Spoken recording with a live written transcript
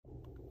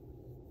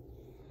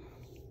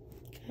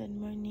Good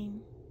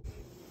morning.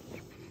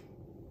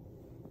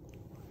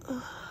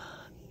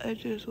 I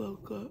just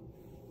woke up.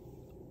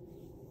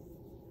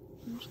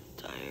 I'm so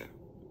tired.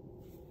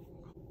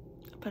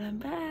 But I'm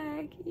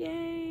back.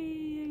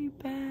 Yay!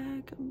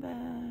 Back. I'm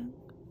back.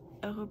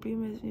 I hope you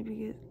missed me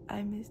because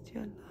I missed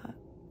you a lot.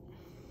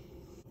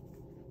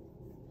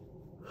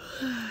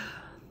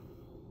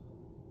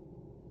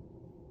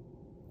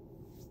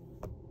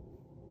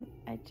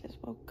 I just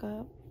woke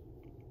up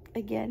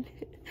again.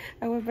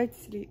 I went back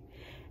to sleep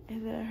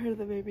and then I heard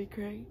the baby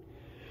crying.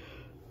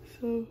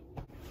 So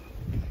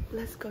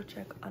let's go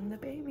check on the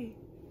baby,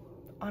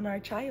 on our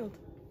child.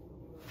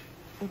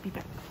 We'll be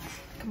back.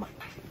 Come on.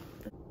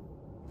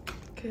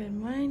 Good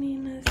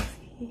morning,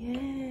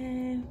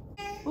 Lucien.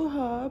 What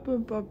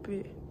happened,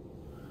 puppy?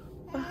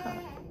 What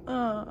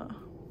happened?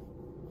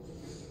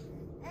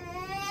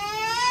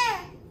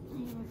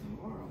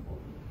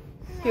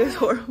 He was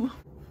horrible.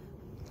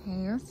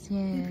 Hey,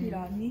 Lucien. He peed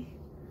on me.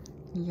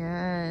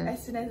 Yes.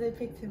 As soon as I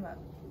picked him up.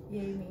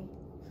 Yay me.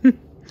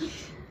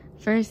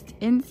 First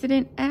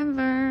incident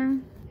ever.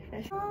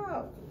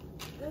 Oh.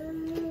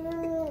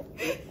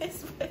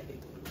 It's fine.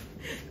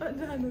 I'm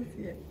not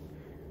Lucien.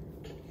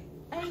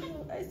 I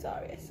know. I'm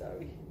sorry.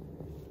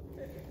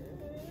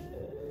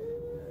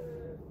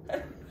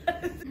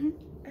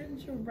 I'm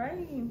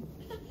trying.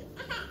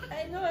 I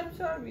know. I'm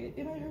sorry.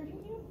 Am I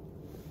hurting you?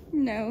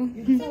 No.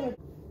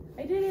 I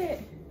did it.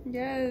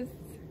 Yes.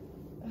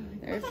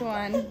 There's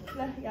one.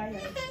 Yeah.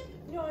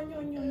 No.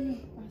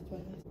 Last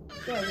one.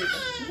 There we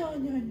go.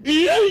 No.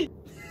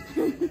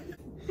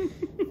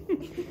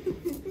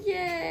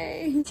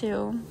 Yay.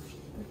 Two.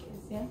 Okay,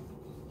 yeah.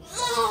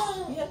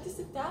 You have to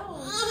sit down.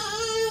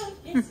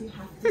 Yes, you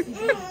have to sit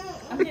down.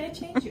 I'm gonna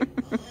change you.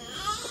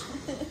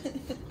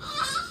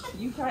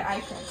 You cry, I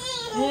cry.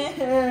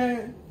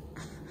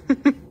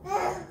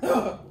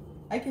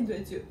 I can do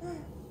it too.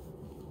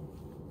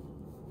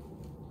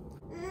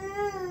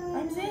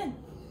 I'm Zen.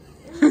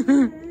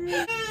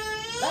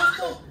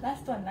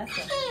 Last one.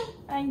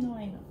 I know.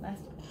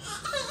 Last one.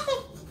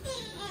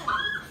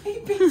 He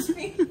pinched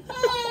me.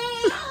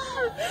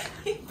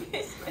 He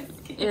pinched my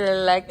skin. You're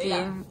lucky.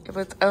 Yeah. It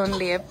was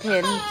only a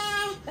pin.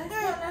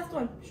 Last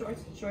one. Short.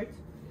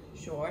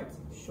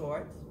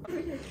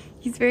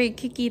 He's very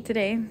kicky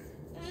today.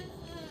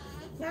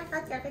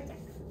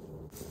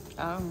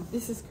 Oh.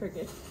 This is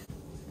crooked.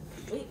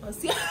 Wait, let's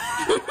see.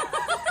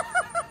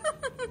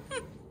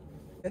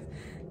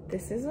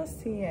 This is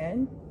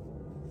Lucien.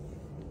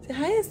 Say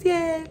hi,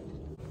 Lucien.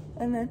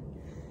 And then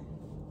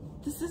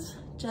this is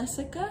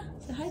Jessica.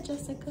 Say hi,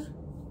 Jessica.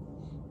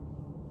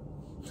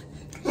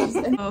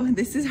 Oh,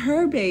 this is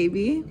her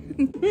baby.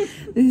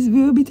 We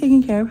will be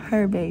taking care of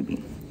her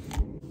baby.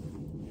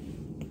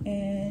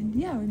 And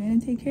yeah, we're gonna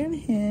take care of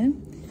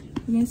him.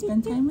 We're gonna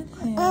spend time with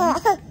him.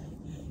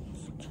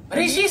 What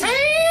did she say?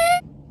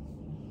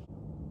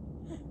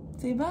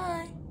 Say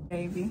bye,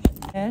 baby.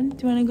 And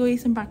do you wanna go eat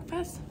some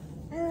breakfast?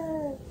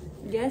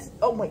 Yes.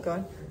 Oh my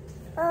god.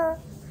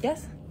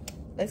 Yes.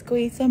 Let's go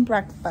eat some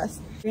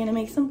breakfast. We're gonna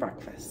make some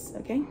breakfast,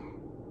 okay?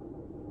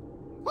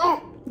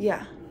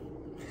 Yeah.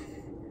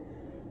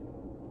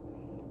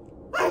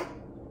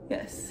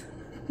 Yes.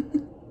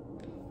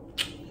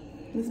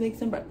 Let's make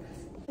some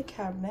breakfast. The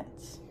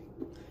cabinets.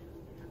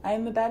 I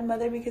am a bad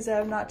mother because I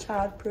have not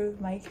child-proofed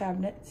my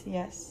cabinets.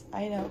 Yes,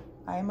 I know.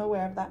 I am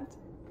aware of that.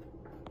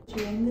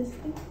 You in this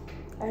thing?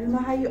 I don't know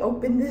how you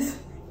open this.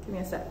 Give me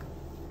a sec.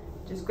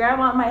 Just grab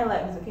on my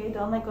legs, okay?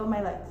 Don't let go of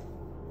my legs.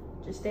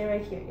 Just stay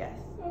right here, yes.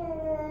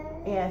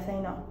 Yes, I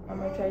know. I'm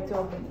gonna try to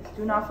open this.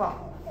 Do not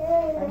fall.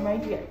 I'm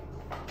right here.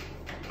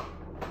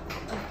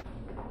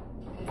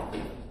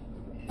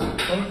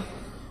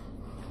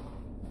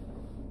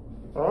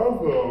 How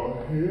the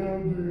hell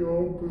do you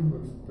open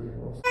this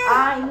thing?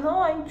 I know,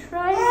 I'm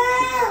trying to.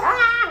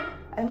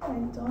 I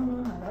don't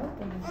know how to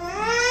open this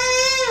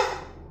thing.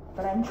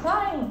 But I'm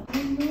trying.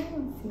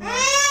 Okay,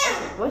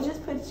 we'll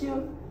just put you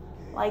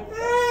like this.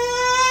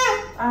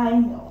 I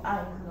know.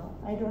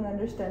 I don't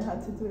understand how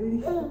to do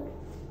anything.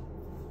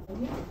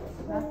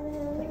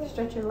 Like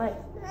stretch your legs.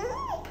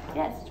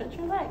 Yes, stretch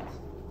your legs.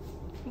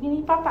 You can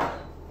eat papa.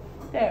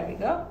 There we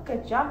go.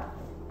 Good job.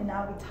 And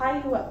now we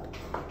tie you up.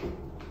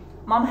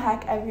 Mom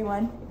hack,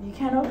 everyone. If you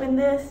can't open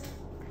this,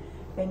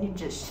 then you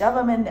just shove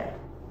them in there.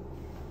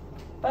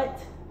 But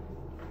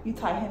you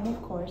tie him,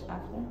 of course,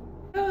 after.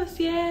 Oh,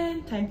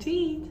 Lucien, time to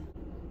eat.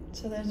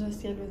 So there's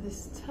Lucien with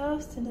his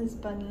toast and his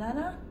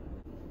banana.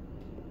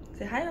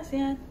 Say hi,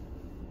 Lucien.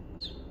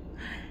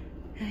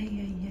 Hi.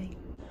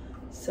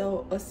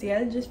 So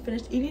Lucien just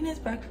finished eating his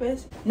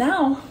breakfast.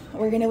 Now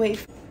we're gonna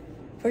wait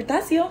for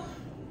Tasio,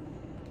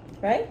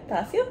 right?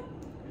 Tasio?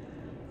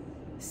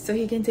 So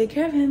he can take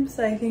care of him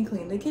so I can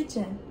clean the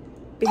kitchen.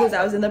 Because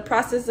I was in the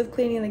process of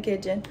cleaning the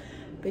kitchen,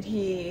 but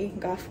he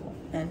got full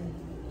and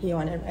he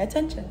wanted my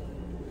attention.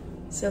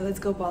 So let's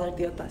go bother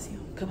Tio Tasio.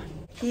 Come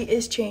on. He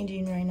is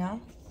changing right now.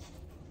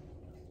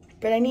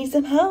 But I need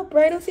some help,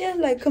 right, Lucien?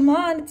 Like, come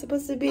on, it's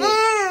supposed to be.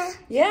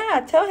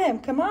 Yeah, tell him,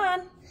 come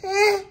on.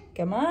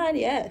 Come on,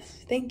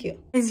 yes, thank you.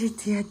 Is your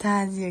Tio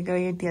Tasio? Go,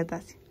 your Tio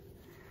Tasio.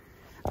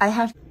 I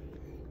have...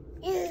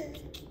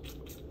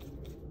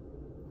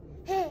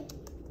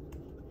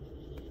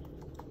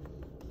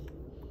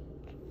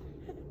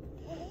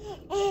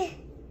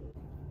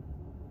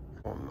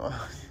 Oh no.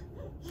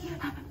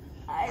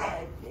 I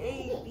like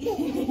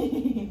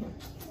baby.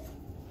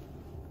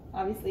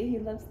 Obviously, he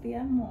loves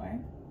Thea more.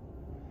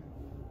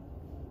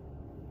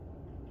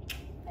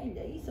 I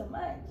love you so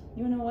much.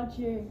 You wanna watch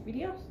your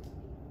videos?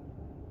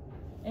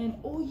 And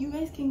oh, you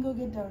guys can go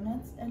get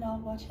donuts and I'll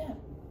watch him.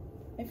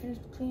 If you're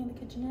cleaning the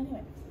kitchen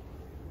anyways.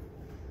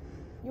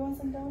 You want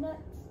some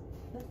donuts?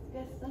 Let's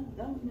get some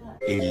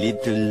donuts. A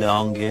little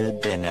longer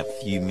than a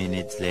few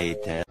minutes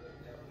later.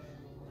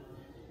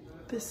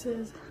 This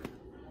is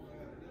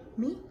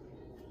me.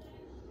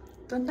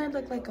 Don't I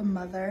look like a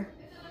mother?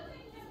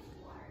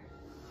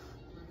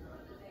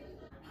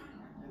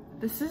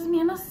 This is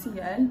me and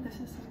Ociel. This is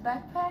his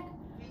backpack,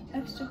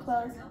 extra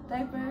clothes,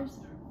 diapers,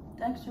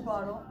 the extra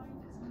bottle,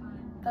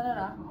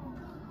 da-da-da.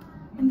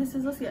 And this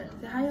is Ociel.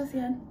 Say hi,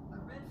 Ociel.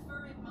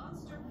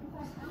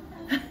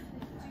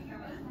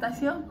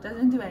 Tassio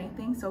doesn't do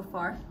anything so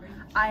far.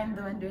 I am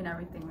the one doing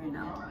everything right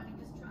now.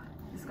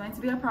 It's going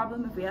to be a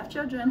problem if we have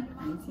children.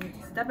 I need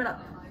to step it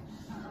up.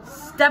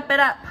 Step it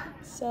up!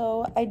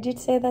 So I did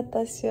say that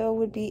Tassio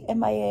would be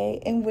MIA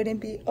and wouldn't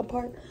be a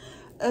part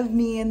of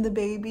me and the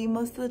baby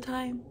most of the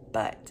time.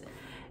 But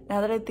now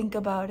that I think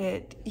about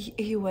it,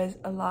 he was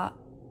a lot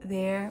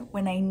there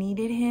when I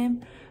needed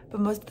him.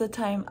 But most of the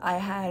time I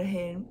had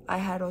him. I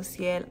had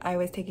Ociel. I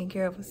was taking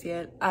care of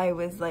Ociel. I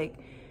was like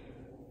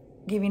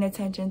giving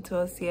attention to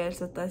Ociel.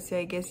 So Tassio,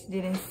 I guess,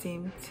 didn't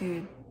seem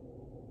to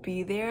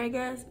be there, I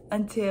guess,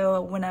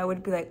 until when I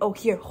would be like, oh,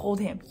 here, hold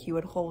him. He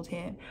would hold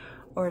him.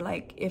 Or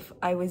like if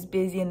I was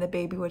busy and the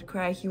baby would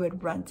cry, he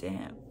would run to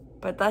him.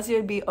 But Tassio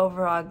would be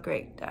overall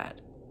great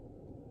dad.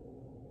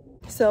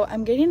 So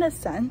I'm getting a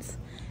sense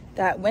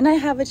that when I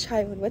have a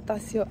child with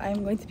Tassio,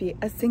 I'm going to be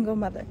a single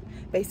mother,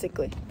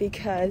 basically,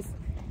 because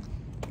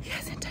he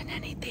hasn't done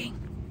anything.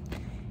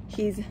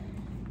 He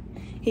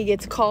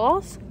gets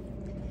calls,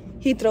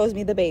 he throws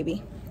me the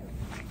baby.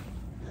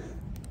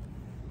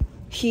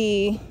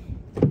 He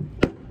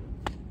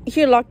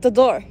locked the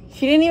door.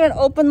 He didn't even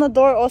open the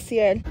door,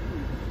 Ociel.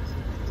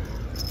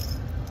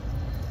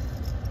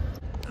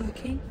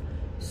 Okay,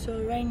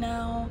 so right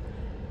now,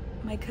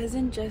 my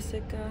cousin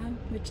Jessica,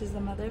 which is the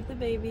mother of the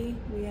baby,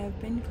 we have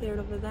been cleared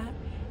over that.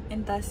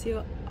 And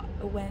Tassio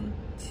went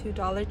to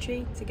Dollar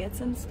Tree to get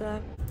some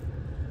stuff.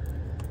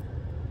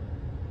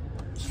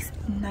 He's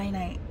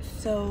night-night,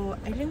 so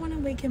I didn't want to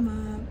wake him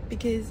up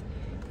because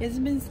he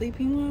hasn't been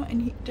sleeping well.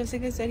 And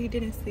Jessica said he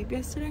didn't sleep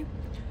yesterday.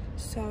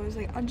 So I was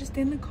like, I'll just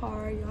stay in the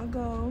car, y'all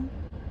go.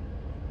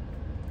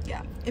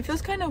 Yeah, it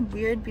feels kind of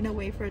weird being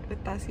away for it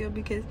with Tassio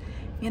because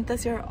me and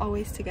Tassio are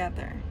always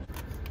together.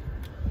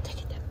 Look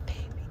at that baby,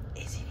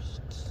 isn't he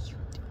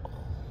cute? Oh,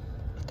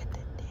 look at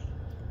that thing.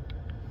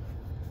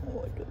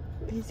 Oh, look,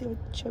 his little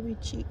chubby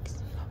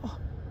cheeks. Oh,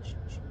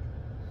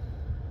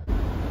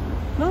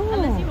 no.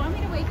 Unless you want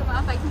me to wake him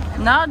up, I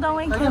can. No, don't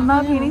wake him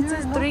up. He needs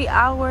his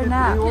 3-hour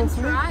nap. I can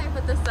try,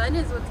 but the sun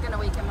is what's gonna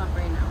wake him up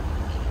right now.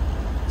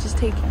 Just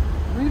take him.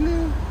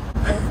 Really?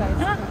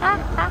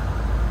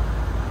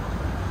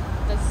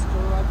 The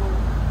struggle.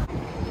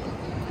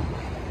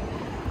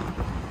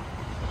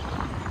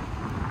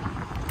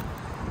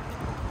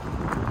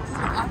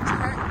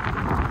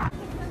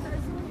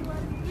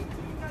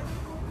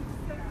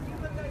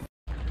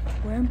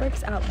 We're in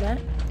Berks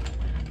Outlet.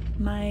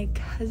 My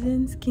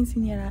cousin's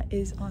quinceañera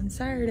is on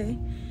Saturday,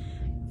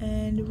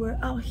 and we're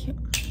out here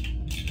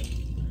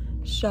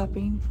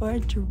shopping for a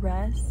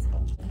dress.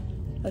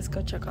 Let's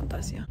go check on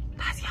Tassio.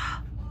 Tassio!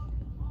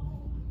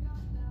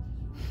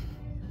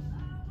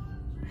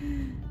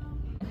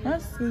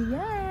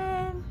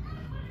 Ociel!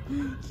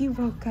 He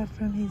woke up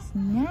from his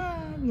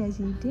nap. Yes,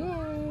 he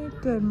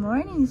did. Good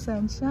morning,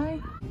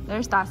 sunshine.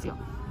 There's Tassio,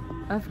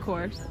 of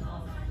course.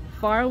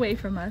 Far away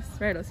from us.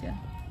 Right, Ociel?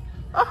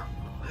 Oh,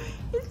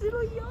 his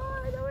little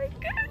yard. Oh my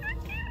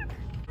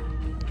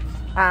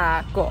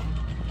god. Cool.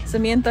 So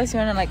me and Tassio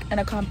are in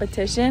a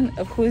competition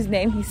of whose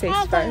name he says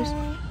first.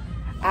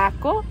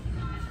 Ako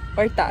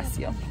or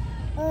Tassio?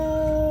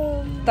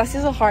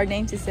 Tassio's a hard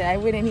name to say. I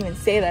wouldn't even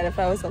say that if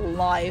I was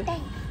alive.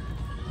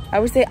 I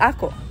would say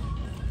Ako.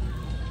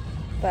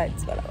 But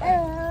it's whatever.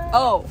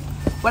 Oh,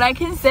 what I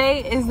can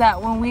say is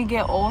that when we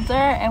get older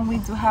and we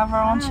do have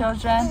our own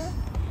children,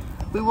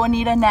 we will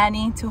need a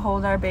nanny to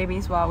hold our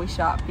babies while we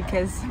shop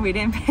because we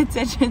didn't pay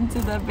attention to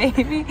the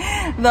baby.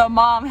 The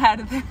mom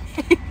had the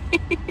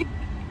baby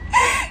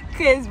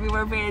because we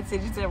were paying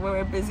attention to it. We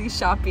were busy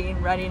shopping,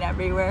 running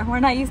everywhere. We're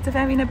not used to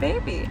having a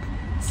baby.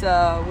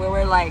 So we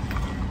were like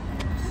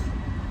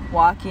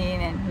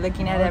walking and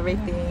looking at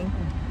everything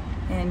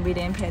and we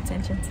didn't pay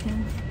attention to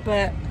him.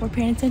 But we're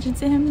paying attention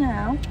to him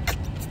now.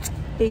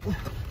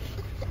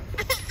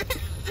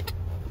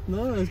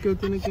 No, es que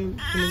tiene que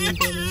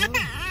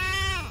entrar.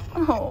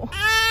 Oh.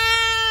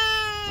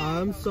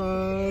 I'm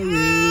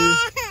sorry.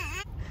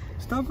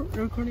 Stop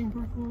recording,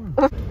 por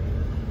favor.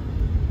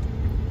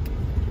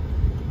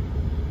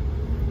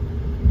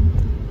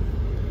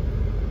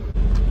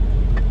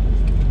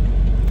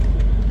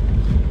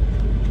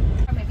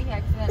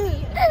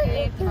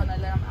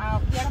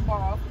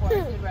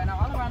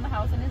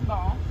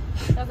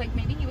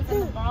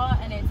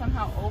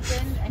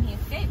 opened and he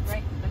escaped,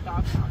 right? The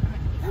dog found him.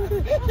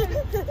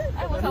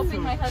 I was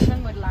hoping my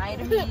husband would lie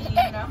to me,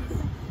 you know.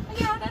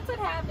 Yeah, that's what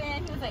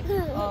happened. He was like,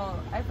 oh,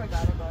 I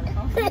forgot about it.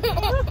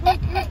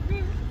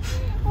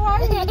 Why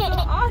are you so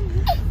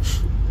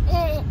honest?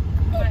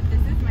 But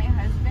this is my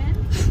husband,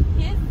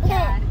 his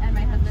dad, and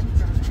my husband's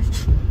brother.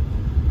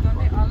 Don't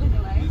they all look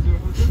alike?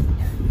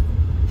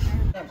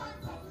 Yeah.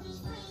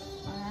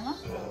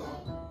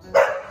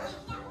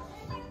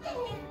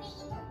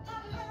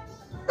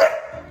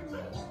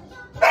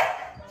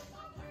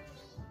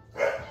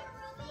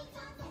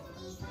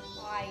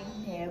 I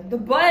have the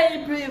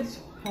baby's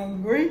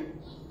hungry.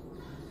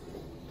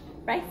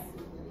 Right?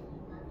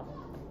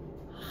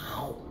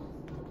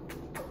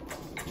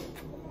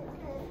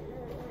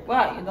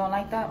 Wow, you don't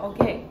like that?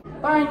 Okay.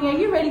 Barney, are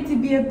you ready to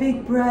be a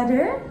big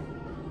brother?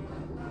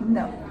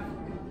 No,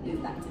 he's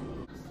not.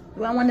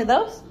 You want one of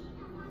those?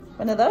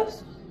 One of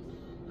those?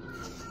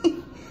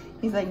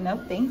 He's like, no,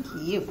 thank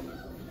you.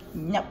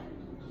 No.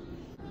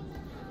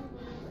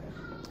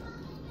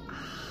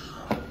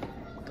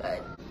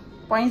 Good.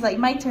 Barney's like,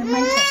 my turn, my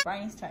turn.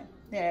 Barney's turn.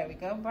 There we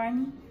go,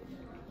 Barney.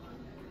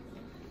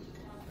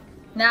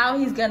 Now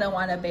he's gonna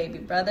want a baby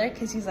brother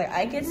because he's like,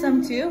 I get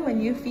some too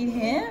when you feed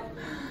him.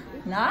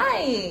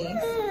 Nice.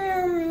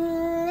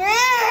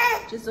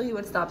 Just so he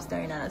would stop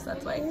staring at us.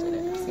 That's why I did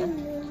it. See?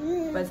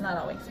 But it's not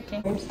always,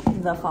 okay? Here's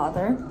the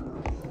father,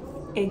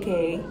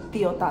 aka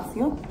Tío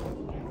Tasio.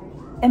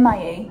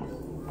 MIA.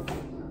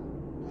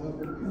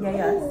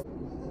 Yes.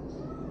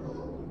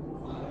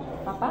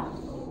 Papa?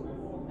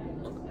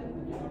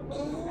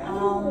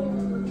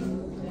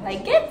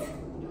 Like it?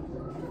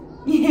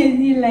 Yes,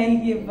 you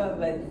like it,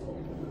 Papa.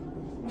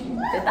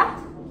 Teta?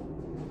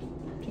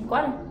 Drink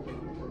water.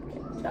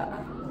 Good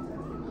job.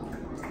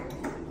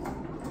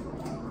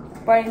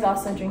 Barney's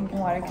also drinking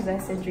water because I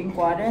said drink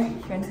water.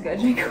 He went to go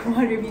drink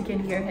water if you can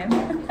hear him.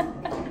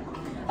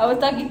 I was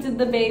talking to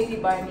the baby,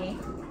 Barney.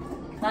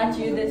 Not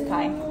you this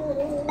time.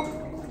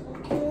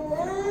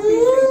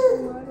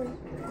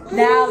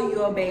 Now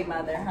you obey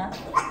mother, huh?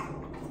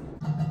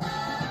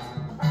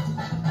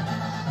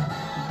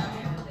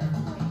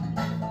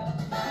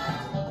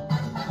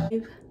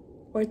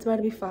 Or it's about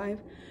to be 5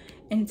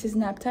 and it's his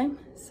nap time,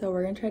 so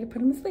we're gonna try to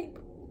put him asleep.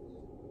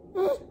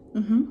 We're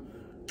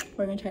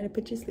gonna try to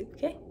put you to sleep,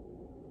 okay?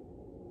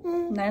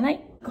 Night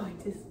night. Going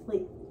to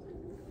sleep.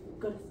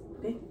 Go to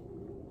sleep.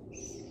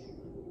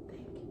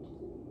 Thank you.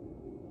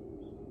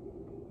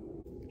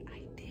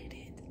 I did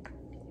it.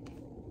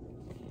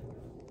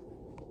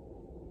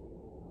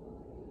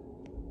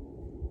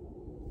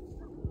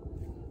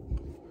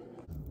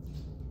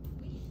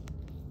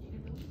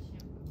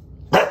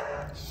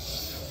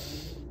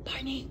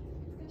 Barney,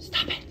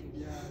 stop it.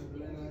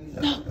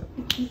 No.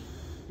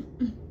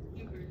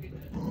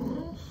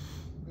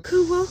 Who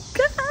woke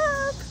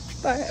up?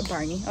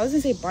 Barney. I was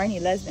gonna say Barney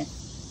Lesbian.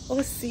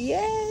 Oh,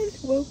 Ciel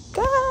woke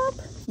up.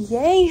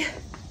 Yay.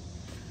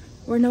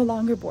 We're no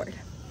longer bored.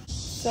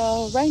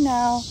 So right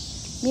now,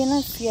 me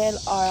and Ciel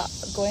are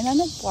going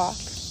on a walk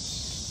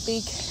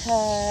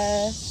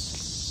because,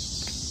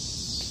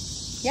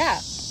 yeah,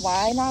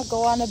 why not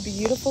go on a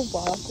beautiful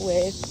walk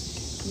with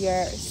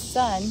your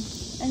son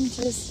and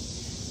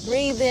just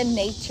breathe in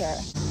nature.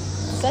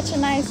 Such a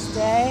nice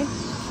day.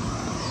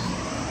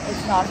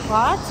 It's not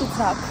hot, it's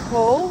not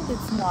cold,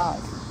 it's not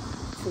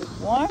too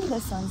warm, the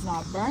sun's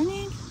not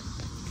burning.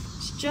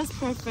 It's just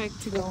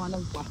perfect to go on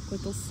a walk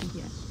with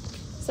Lucia.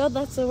 So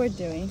that's what we're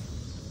doing.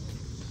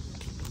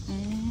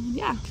 And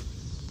yeah.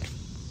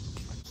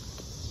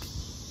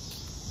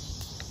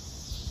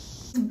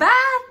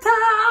 Bath time!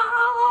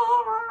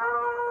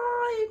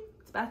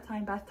 It's bath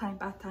time, bath time,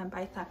 bath time,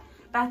 bath time.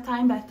 Bath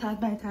time, bath time,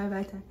 bath time,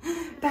 bath time.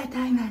 Bath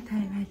time, bath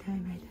time, bath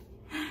time, bath time.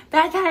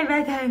 Bath time,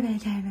 bath time,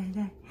 bath time, bath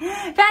time.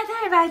 Bath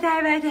time, bath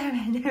time, bath time,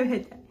 bath time,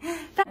 bath time.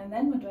 And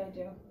then what do I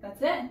do?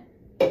 That's it.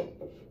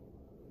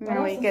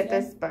 Now we get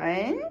the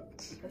sponge.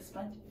 The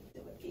sponge.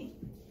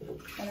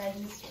 And I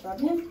just rub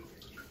him.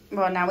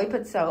 Well, now we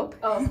put soap.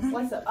 Oh,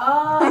 what's up?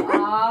 Oh,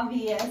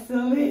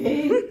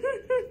 obviously.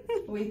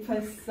 We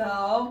put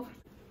soap.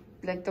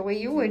 Like the way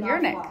you would your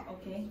neck. Fall,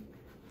 okay.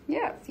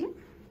 Yeah, see?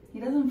 He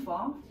doesn't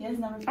fall. He has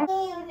never fallen.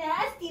 Oh,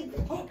 nasty.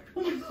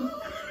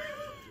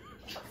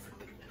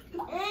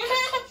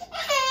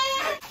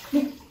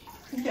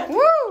 Yeah.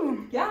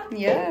 Woo! Yeah.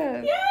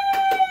 Yeah. Yay!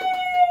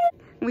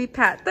 We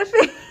pat the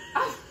face.